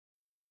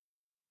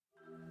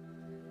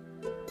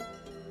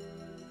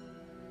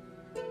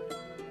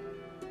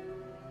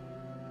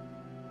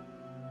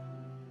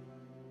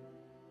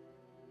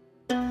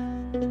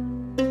Hey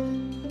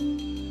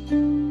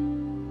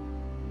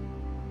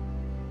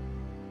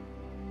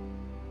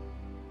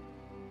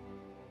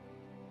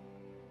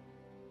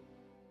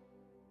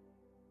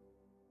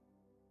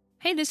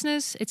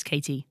listeners, it's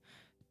Katie.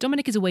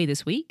 Dominic is away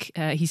this week.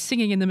 He's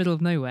singing in the middle of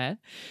nowhere.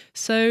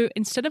 So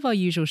instead of our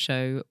usual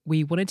show,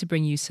 we wanted to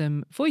bring you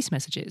some voice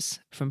messages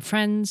from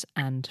friends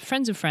and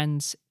friends of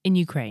friends in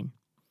Ukraine.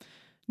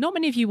 Not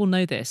many of you will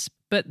know this,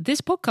 but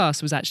this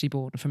podcast was actually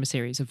born from a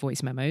series of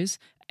voice memos,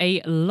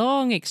 a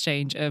long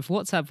exchange of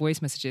WhatsApp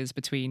voice messages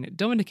between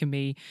Dominic and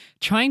me,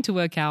 trying to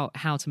work out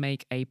how to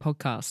make a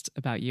podcast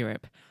about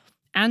Europe.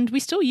 And we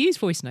still use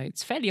voice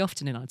notes fairly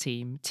often in our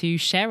team to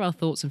share our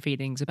thoughts and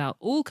feelings about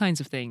all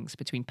kinds of things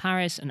between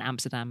Paris and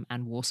Amsterdam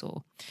and Warsaw.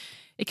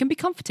 It can be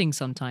comforting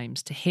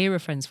sometimes to hear a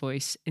friend's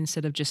voice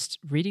instead of just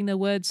reading their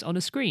words on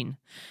a screen.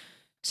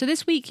 So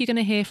this week you're going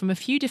to hear from a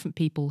few different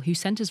people who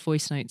sent us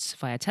voice notes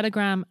via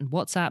Telegram and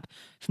WhatsApp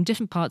from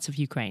different parts of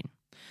Ukraine.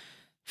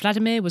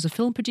 Vladimir was a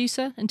film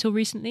producer until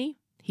recently.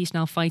 He's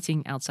now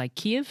fighting outside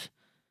Kiev.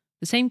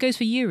 The same goes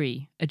for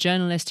Yuri, a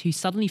journalist who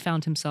suddenly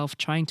found himself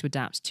trying to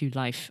adapt to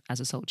life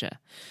as a soldier.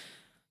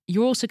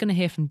 You're also going to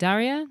hear from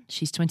Daria.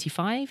 She's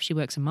 25, she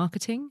works in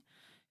marketing.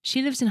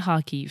 She lives in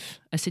Kharkiv,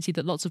 a city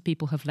that lots of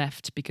people have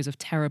left because of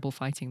terrible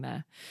fighting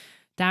there.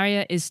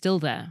 Daria is still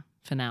there,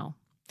 for now.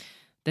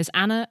 There's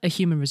Anna, a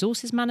human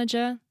resources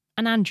manager,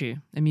 and Andrew,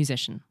 a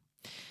musician.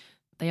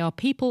 They are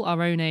people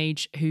our own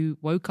age who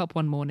woke up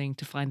one morning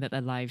to find that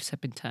their lives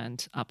have been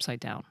turned upside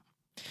down.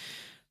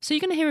 So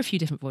you're going to hear a few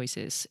different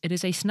voices. It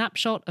is a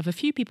snapshot of a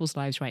few people's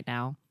lives right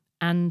now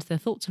and their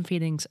thoughts and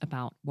feelings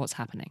about what's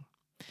happening.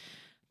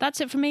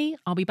 That's it for me.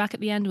 I'll be back at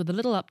the end with a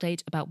little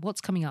update about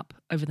what's coming up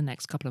over the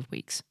next couple of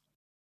weeks.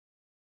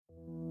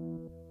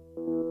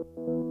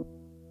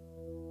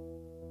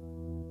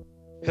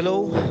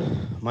 Hello,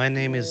 my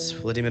name is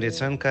Vladimir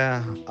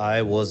Yatsenko.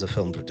 I was a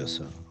film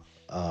producer.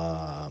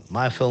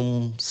 My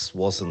films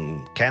was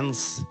in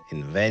Cannes,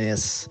 in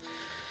Venice,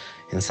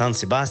 in San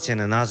Sebastian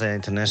and other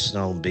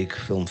international big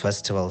film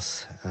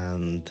festivals,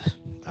 and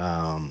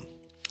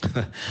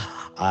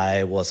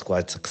I was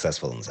quite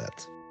successful in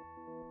that.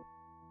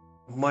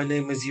 My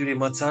name is Yuri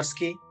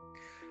Matsarsky.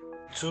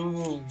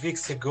 2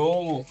 weeks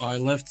ago, I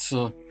left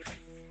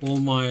all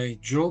my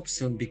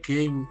jobs and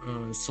became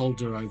a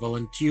soldier. I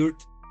volunteered.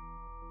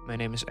 My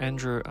name is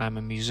Andrew. I'm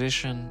a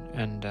musician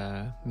and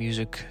a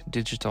music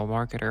digital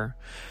marketer.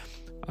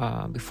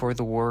 Before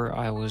the war,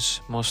 I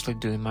was mostly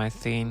doing my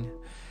thing.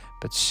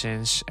 But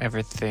since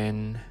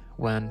everything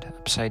went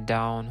upside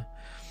down,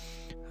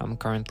 I'm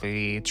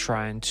currently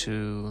trying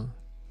to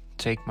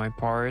take my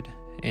part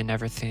in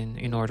everything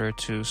in order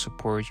to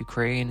support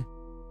Ukraine.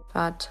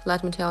 But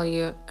let me tell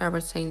you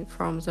everything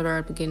from the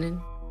very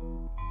beginning.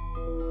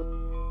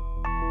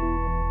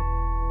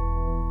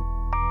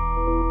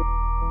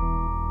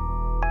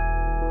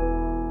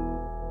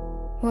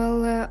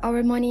 Well,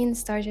 our morning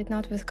started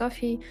not with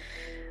coffee.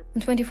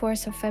 On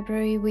 24th of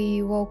February,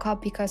 we woke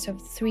up because of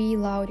 3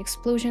 loud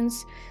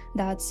explosions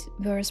that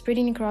were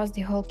spreading across the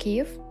whole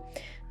Kiev.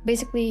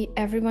 Basically,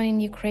 everyone in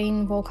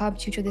Ukraine woke up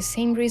due to the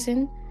same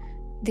reason.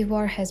 The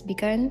war has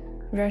begun.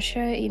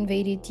 Russia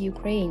invaded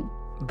Ukraine.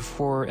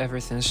 Before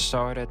everything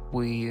started,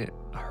 we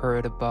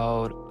heard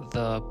about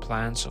the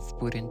plans of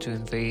Putin to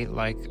invade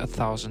like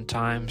 1,000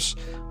 times,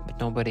 but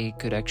nobody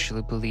could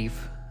actually believe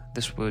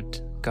this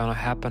would gonna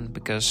happen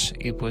because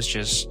it was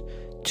just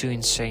too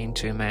insane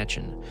to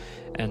imagine.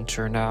 And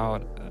turned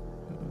out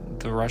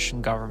the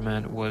Russian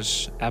government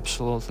was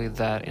absolutely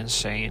that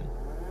insane.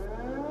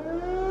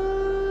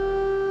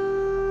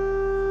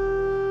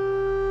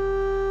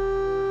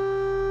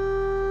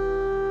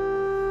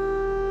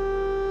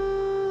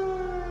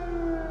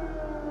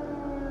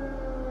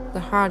 The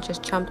heart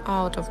just jumped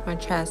out of my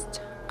chest.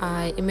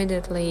 I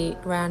immediately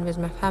ran with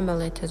my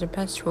family to the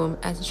bathroom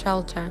as a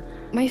shelter.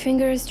 My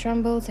fingers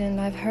trembled and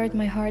I've heard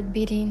my heart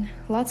beating.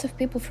 Lots of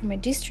people from my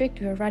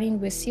district were running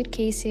with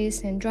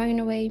suitcases and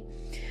driving away,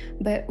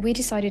 but we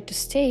decided to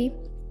stay.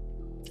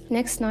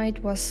 Next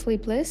night was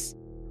sleepless.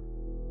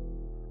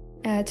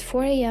 At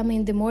 4 a.m.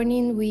 in the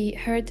morning, we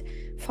heard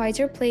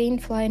fighter plane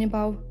flying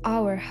above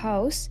our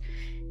house,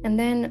 and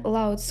then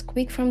loud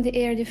squeak from the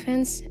air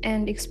defense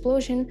and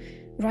explosion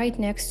right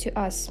next to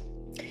us.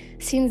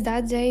 Since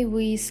that day,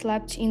 we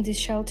slept in this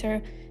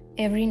shelter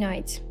every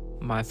night.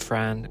 My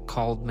friend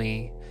called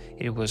me.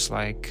 It was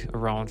like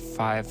around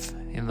 5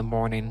 in the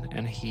morning,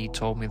 and he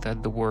told me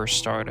that the war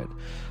started.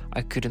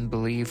 I couldn't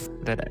believe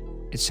that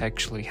it's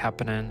actually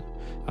happening.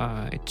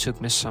 It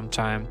took me some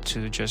time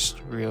to just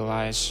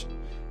realize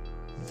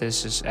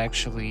this is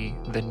actually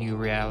the new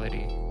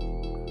reality.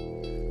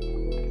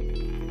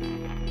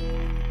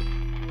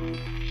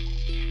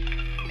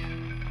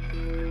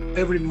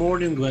 Every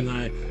morning when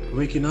I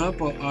waking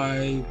up,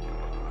 I'm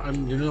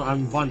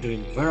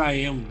wondering where I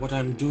am, what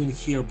I'm doing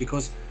here,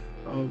 because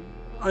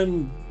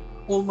I'm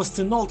almost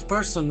an old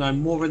person. I'm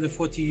more than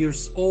 40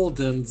 years old,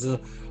 and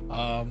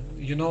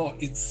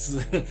it's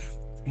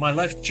My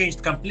life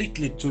changed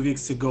completely 2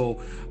 weeks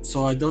ago.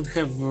 So I don't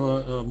have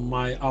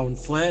my own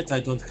flat. I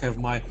don't have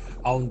my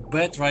own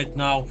bed right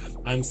now.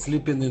 I'm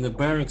sleeping in the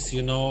barracks,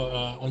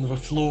 on the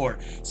floor.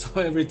 So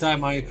every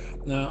time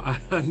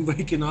I'm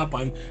waking up,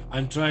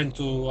 I'm trying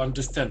to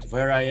understand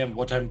where I am,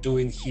 what I'm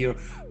doing here.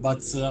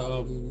 But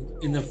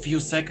in a few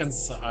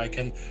seconds, I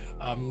can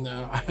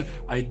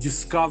I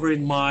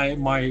discovering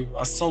my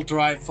assault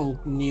rifle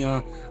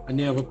near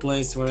the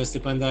place where I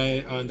sleep, and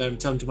I'm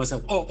telling to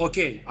myself, oh,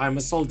 okay, I'm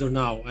a soldier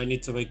now. I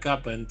need to wake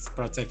up and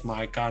protect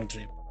my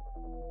country.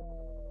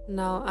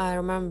 Now I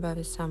remember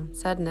with some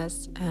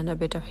sadness and a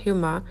bit of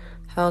humor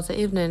how the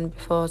evening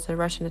before the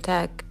Russian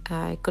attack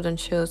I couldn't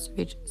choose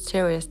which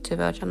series to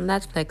watch on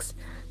Netflix.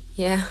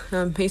 Yeah,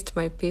 I missed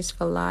my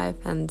peaceful life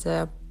and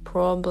the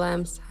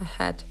problems I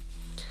had.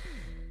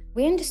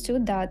 We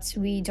understood that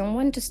we don't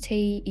want to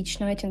stay each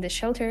night in the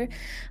shelter.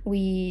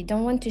 We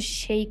don't want to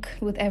shake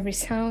with every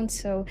sound,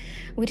 so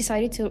we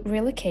decided to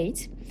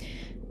relocate.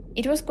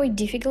 It was quite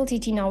difficult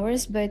 18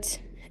 hours, but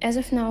as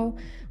of now,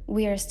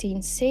 we are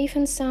staying safe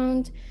and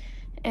sound,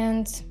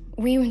 and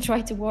we even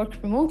try to work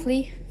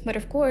remotely, but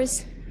of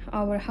course,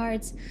 our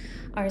hearts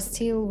are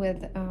still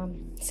with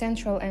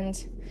central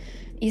and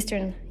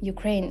eastern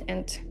Ukraine,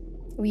 and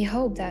we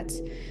hope that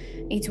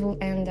it will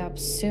end up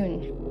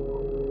soon.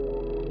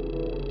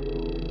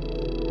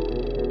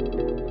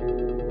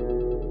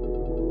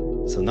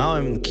 So now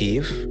I'm in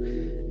Kiev,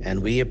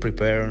 and we are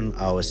preparing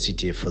our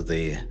city for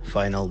the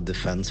final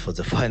defense, for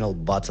the final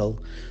battle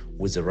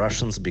with the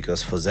Russians,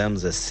 because for them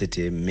the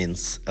city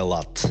means a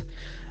lot.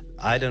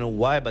 I don't know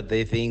why, but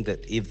they think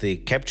that if they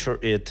capture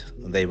it,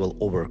 they will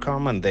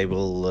overcome and they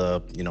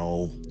will,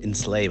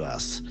 enslave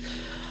us.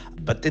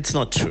 But it's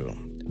not true.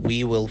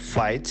 We will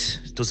fight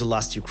to the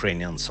last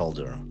Ukrainian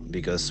soldier,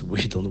 because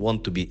we don't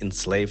want to be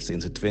enslaved in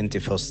the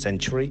 21st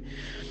century.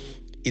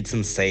 It's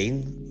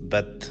insane,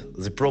 but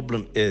the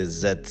problem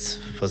is that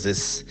for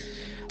this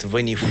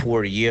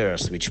 24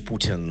 years which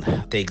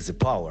Putin takes the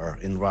power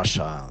in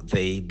Russia,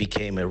 they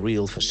became a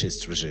real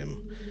fascist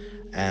regime.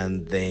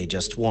 And they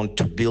just want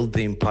to build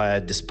the empire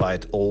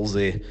despite all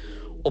the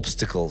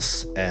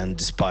obstacles and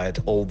despite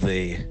all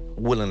the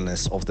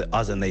willingness of the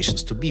other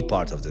nations to be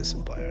part of this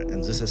empire.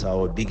 And this is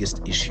our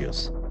biggest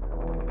issues.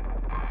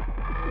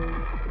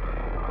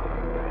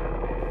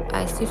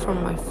 I see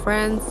from my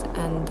friends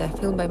and I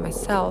feel by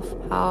myself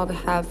how we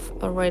have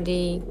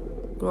already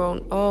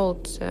grown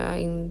old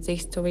in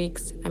these 2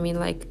 weeks. I mean,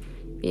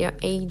 we are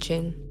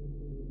aging.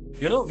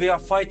 We are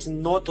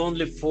fighting not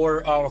only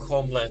for our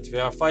homeland, we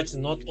are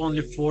fighting not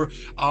only for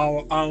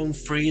our own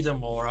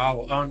freedom or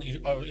our own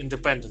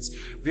independence.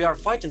 We are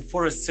fighting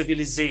for a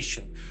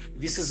civilization.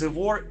 This is a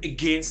war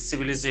against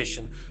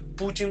civilization.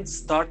 Putin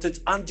started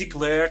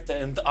undeclared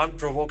and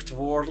unprovoked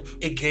war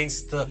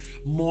against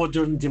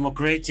modern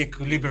democratic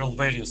liberal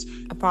values.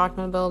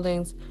 Apartment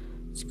buildings,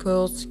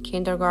 schools,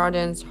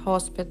 kindergartens,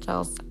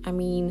 hospitals,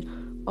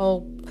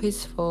 all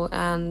peaceful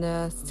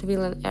and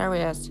civilian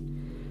areas.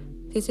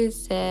 This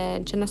is a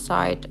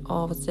genocide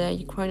of the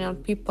Ukrainian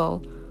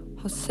people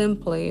who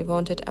simply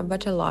wanted a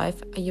better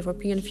life, a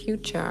European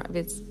future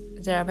with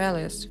their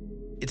values.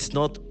 It's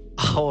not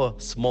our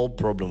small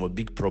problem, a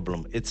big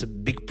problem. It's a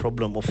big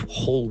problem of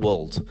whole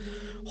world,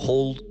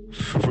 whole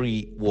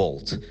free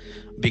world.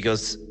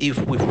 Because if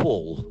we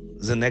fall,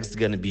 the next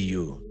gonna be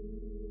you.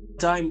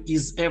 Time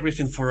is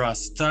everything for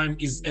us. Time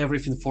is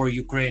everything for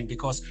Ukraine,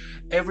 because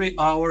every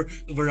hour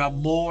there are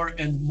more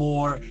and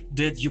more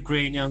dead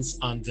Ukrainians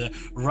under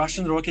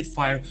Russian rocket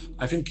fire.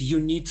 I think you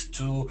need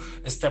to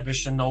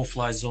establish a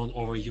no-fly zone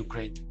over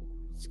Ukraine.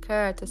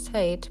 Scared to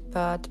say it,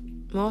 but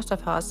most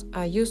of us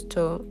are used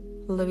to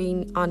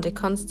living under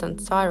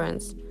constant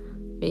sirens.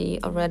 We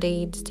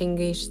already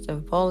distinguish the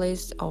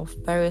volleys of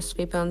various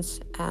weapons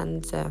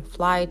and the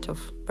flight of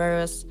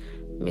various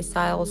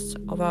missiles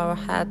over our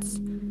heads.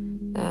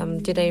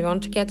 Did I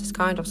want to get this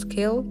kind of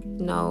skill?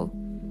 No.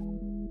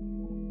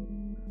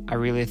 I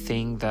really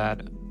think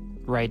that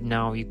right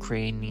now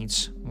Ukraine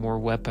needs more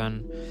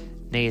weapon.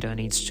 NATO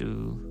needs to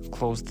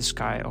close the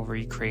sky over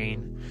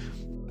Ukraine.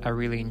 I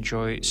really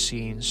enjoy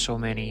seeing so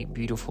many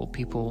beautiful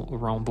people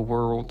around the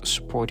world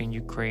supporting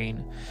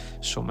Ukraine,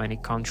 so many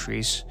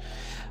countries.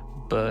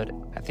 But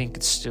I think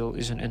it still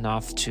isn't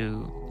enough to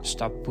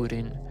stop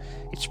Putin.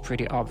 It's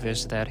pretty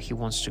obvious that he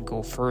wants to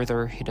go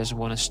further. He doesn't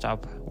want to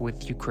stop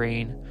with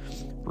Ukraine.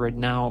 Right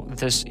now,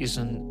 this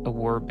isn't a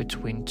war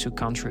between two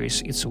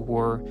countries. It's a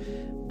war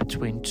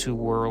between two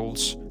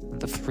worlds,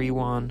 the free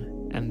one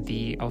and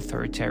the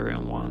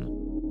authoritarian one.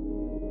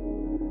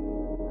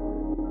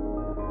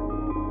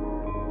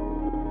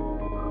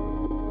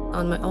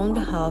 On my own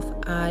behalf,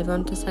 I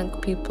want to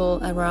thank people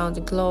around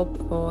the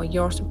globe for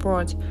your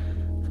support,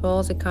 for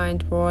all the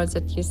kind words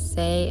that you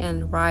say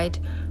and write,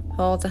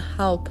 for all the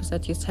help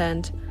that you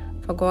send,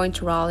 for going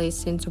to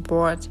rallies in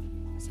support.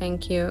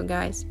 Thank you,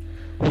 guys.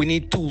 We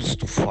need tools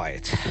to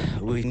fight.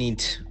 We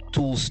need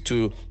tools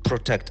to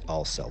protect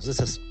ourselves. This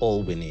is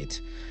all we need.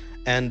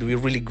 And we're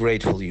really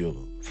grateful to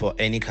you for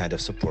any kind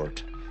of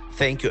support.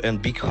 Thank you,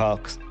 and big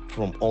hugs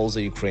from all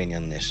the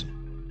Ukrainian nation.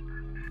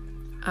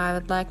 I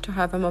would like to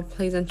have a more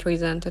pleasant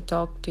reason to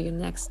talk to you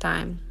next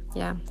time.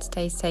 Yeah,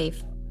 stay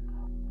safe.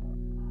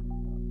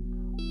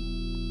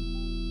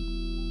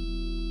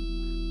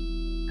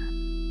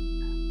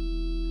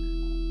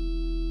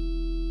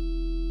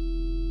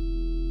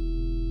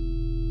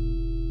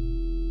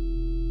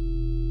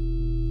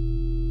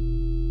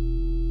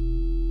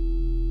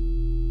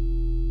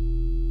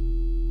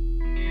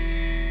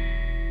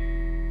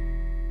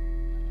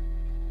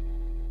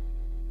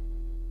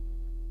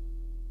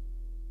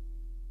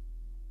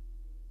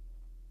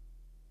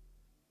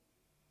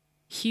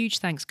 Huge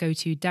thanks go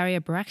to Daria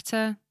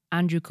Barakta,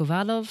 Andrew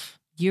Kovalov,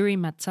 Yuri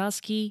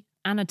Matsarsky,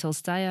 Anna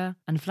Tolstaya,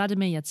 and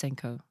Vladimir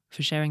Yatsenko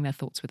for sharing their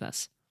thoughts with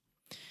us.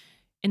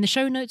 In the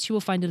show notes, you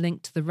will find a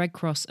link to the Red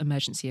Cross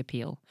Emergency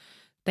Appeal.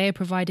 They are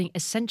providing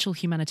essential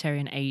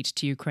humanitarian aid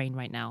to Ukraine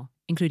right now,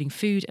 including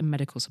food and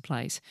medical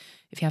supplies.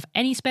 If you have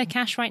any spare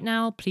cash right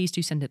now, please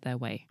do send it their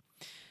way.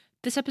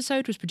 This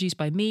episode was produced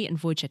by me and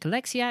Wojciech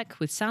Aleksiak,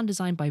 with sound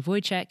design by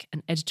Wojciech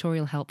and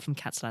editorial help from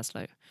Katz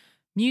Laszlo.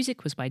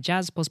 Music was by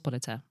Jazz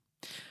Pospolita.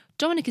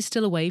 Dominic is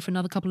still away for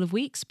another couple of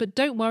weeks, but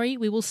don't worry,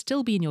 we will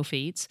still be in your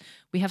feeds.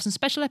 We have some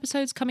special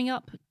episodes coming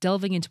up,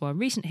 delving into our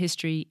recent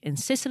history in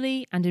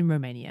Sicily and in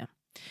Romania.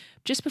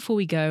 Just before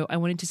we go, I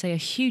wanted to say a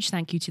huge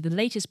thank you to the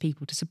latest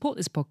people to support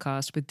this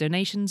podcast with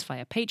donations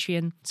via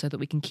Patreon so that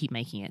we can keep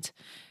making it.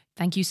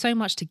 Thank you so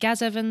much to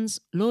Gaz Evans,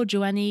 Lord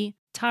Joanny,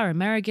 Tara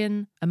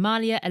Merrigan,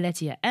 Amalia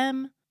Aletia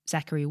M,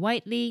 Zachary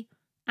Whiteley,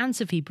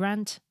 Anne-Sophie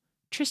Brandt,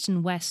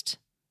 Tristan West,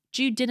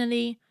 Jude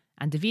Dinnerly,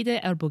 and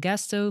Davide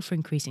Elbogasto for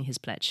increasing his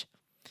pledge.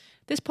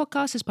 This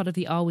podcast is part of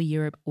the Are We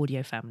Europe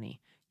audio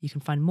family. You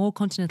can find more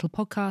Continental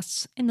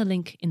podcasts in the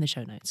link in the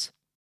show notes.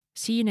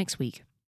 See you next week.